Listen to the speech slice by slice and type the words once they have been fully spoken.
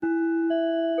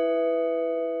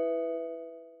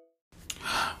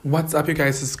What's up, you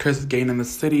guys? It's Chris Gain in the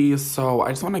city. So, I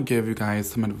just want to give you guys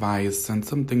some advice and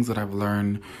some things that I've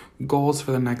learned. Goals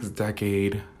for the next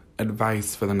decade,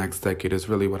 advice for the next decade is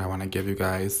really what I want to give you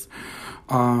guys.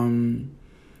 Um,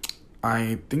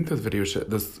 I think this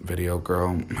video,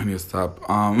 girl, I need to stop.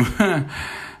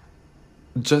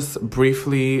 Just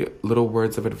briefly, little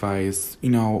words of advice.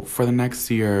 For the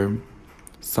next year,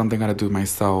 something I gotta do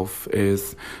myself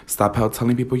is stop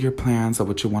telling people your plans of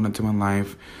what you want to do in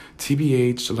life.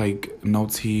 TBH, like, no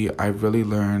tea. I've really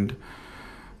learned,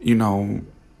 you know,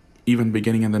 even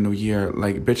beginning in the new year,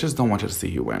 like, bitches don't want you to see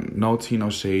you win. No tea, no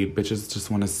shade. Bitches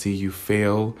just want to see you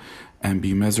fail and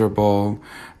be miserable.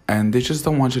 And they just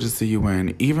don't want you to see you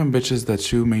win. Even bitches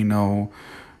that you may know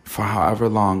for however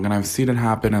long. And I've seen it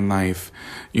happen in life.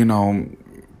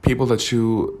 People that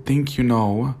you think you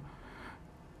know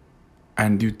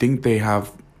and you think they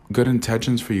have good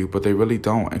intentions for you, but they really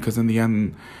don't. Because in the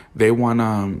end, they want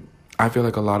to... I feel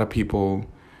like a lot of people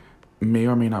may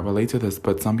or may not relate to this,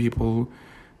 but some people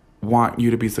want you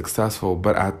to be successful,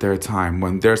 but at their time.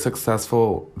 When they're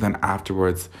successful, then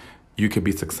afterwards you could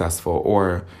be successful.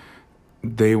 Or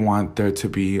they want there to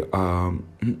be,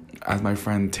 as my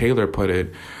friend Taylor put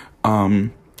it,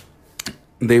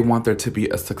 they want there to be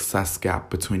a success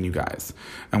gap between you guys.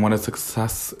 And what a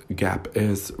success gap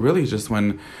is really just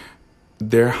when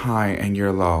they're high and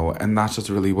you're low. And that's just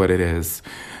really what it is.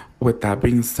 With that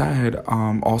being said,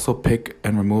 also pick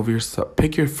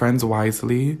your friends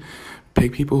wisely.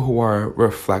 Pick people who are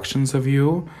reflections of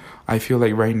you. I feel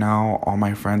like right now, all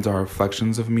my friends are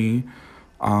reflections of me,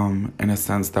 in a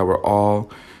sense that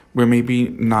we're maybe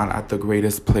not at the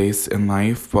greatest place in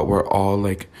life, but we're all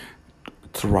like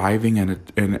thriving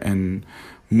and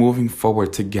moving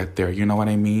forward to get there. You know what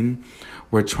I mean?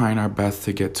 We're trying our best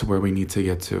to get to where we need to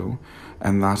get to.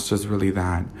 And that's just really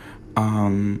that.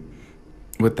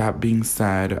 With that being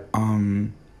said,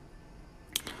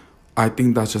 I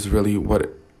think that's just really what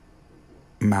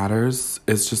matters,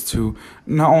 is just to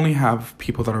not only have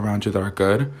people that are around you that are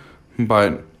good,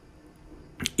 but,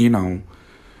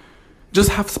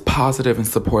 just have positive and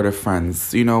supportive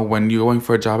friends. When you're going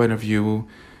for a job interview,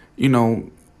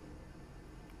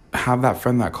 have that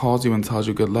friend that calls you and tells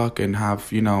you good luck, and have,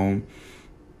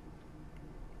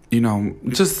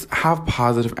 just have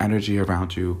positive energy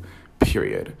around you,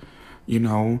 period.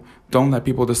 Don't let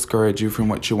people discourage you from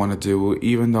what you want to do,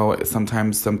 even though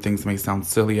sometimes some things may sound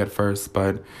silly at first.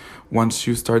 But once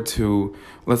you start to,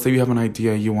 let's say you have an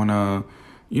idea, you want to,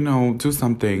 do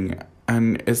something,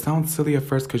 and it sounds silly at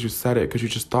first because you said it, because you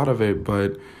just thought of it.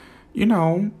 But,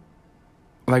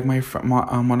 like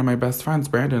one of my best friends,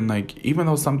 Brandon, like, even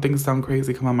though some things sound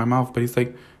crazy come out my mouth, but he's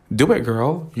like, do it,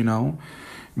 girl,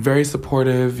 very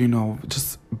supportive,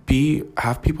 just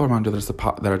have people around you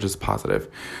that are just positive.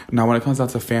 Now, when it comes down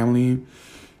to family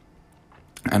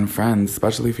and friends,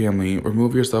 especially family,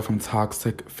 remove yourself from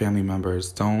toxic family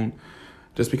members.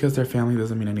 Just because they're family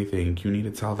doesn't mean anything. You need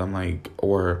to tell them,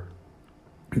 or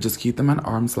just keep them at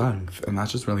arm's length. And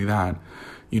that's just really that.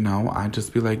 I'd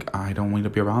just be like, I don't want to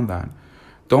be around that.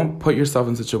 Don't put yourself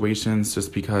in situations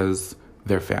just because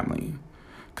they're family.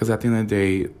 Because at the end of the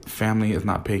day, family is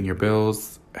not paying your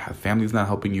bills. Family is not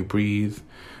helping you breathe.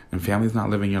 And family is not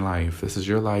living your life. This is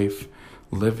your life.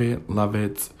 Live it, love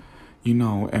it,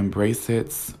 embrace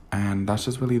it. And that's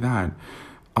just really that.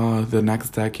 The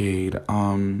next decade,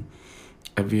 for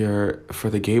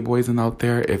the gay boys out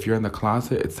there, if you're in the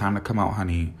closet, it's time to come out,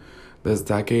 honey. This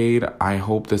decade, I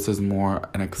hope this is more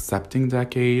an accepting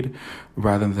decade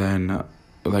rather than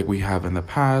like we have in the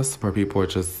past where people are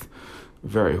just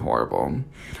very horrible.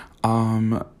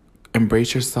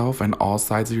 Embrace yourself and all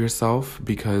sides of yourself,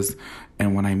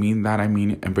 and when I mean that, I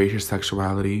mean embrace your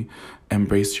sexuality,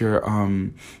 embrace your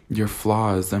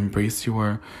flaws, embrace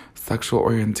your sexual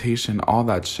orientation, all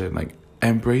that shit. Like,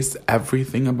 embrace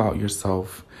everything about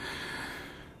yourself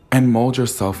and mold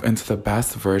yourself into the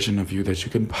best version of you that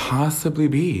you can possibly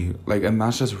be. Like, and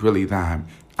that's just really that.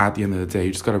 At the end of the day,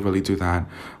 you just gotta really do that.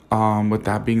 With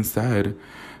that being said,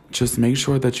 just make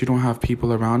sure that you don't have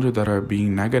people around you that are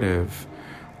being negative.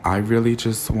 I really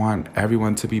just want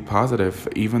everyone to be positive,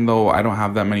 even though I don't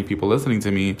have that many people listening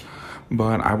to me.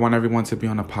 But I want everyone to be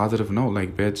on a positive note.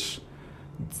 Like, bitch,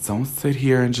 don't sit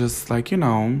here and just, like, it's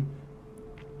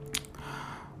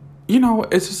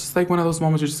just like one of those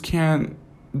moments you just can't,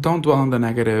 don't dwell on the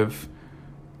negative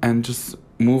and just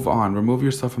move on. Remove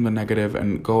yourself from the negative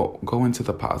and go into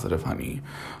the positive, honey.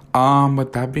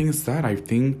 With that being said, I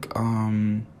think,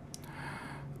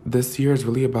 this year is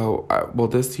really about,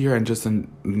 this year and just in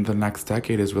the next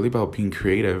decade is really about being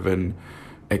creative and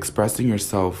expressing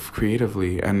yourself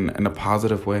creatively and in a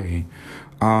positive way.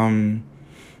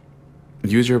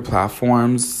 use your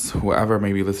platforms, whoever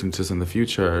may be listening to this in the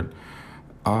future,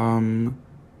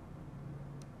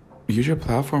 use your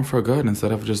platform for good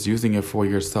instead of just using it for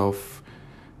yourself.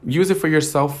 Use it for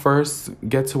yourself first,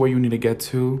 get to where you need to get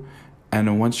to, and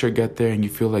then once you get there and you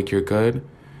feel like you're good,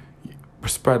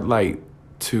 spread light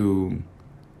to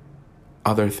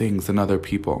other things and other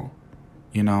people,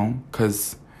 you know?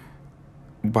 Because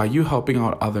by you helping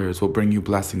out others will bring you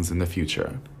blessings in the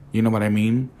future. You know what I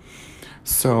mean?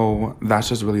 So that's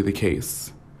just really the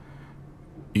case.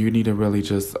 You need to really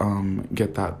just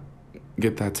get that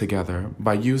together.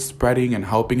 By you spreading and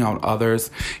helping out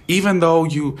others, even though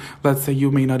let's say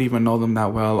you may not even know them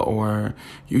that well, or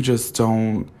you just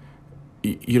don't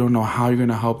know how you're going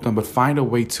to help them, but find a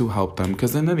way to help them.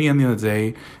 Because at the end of the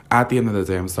day,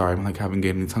 I'm sorry, I'm like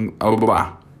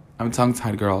I'm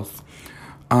tongue-tied, girls.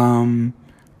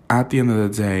 At the end of the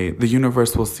day, the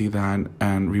universe will see that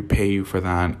and repay you for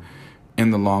that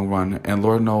in the long run. And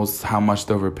Lord knows how much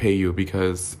they'll repay you,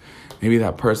 because maybe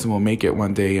that person will make it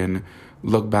one day and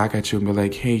look back at you and be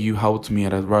like, hey, you helped me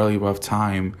at a really rough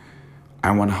time.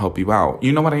 I want to help you out.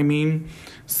 You know what I mean?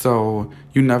 So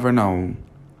you never know.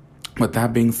 With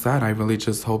that being said, I really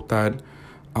just hope that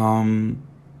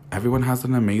everyone has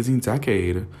an amazing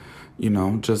decade. You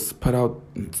know, just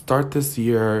start this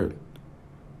year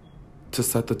to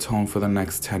set the tone for the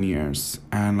next 10 years.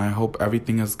 And I hope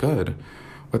everything is good.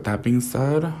 With that being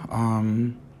said,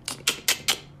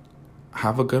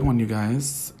 have a good one, you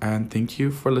guys. And thank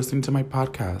you for listening to my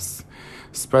podcast.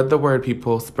 Spread the word,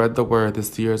 people. Spread the word.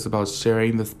 This year is about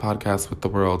sharing this podcast with the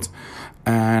world.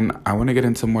 And I want to get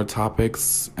into more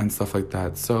topics and stuff like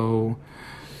that. So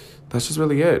that's just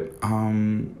really it.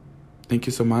 Thank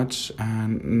you so much.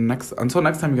 And until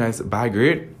next time, you guys. Bye,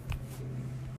 great.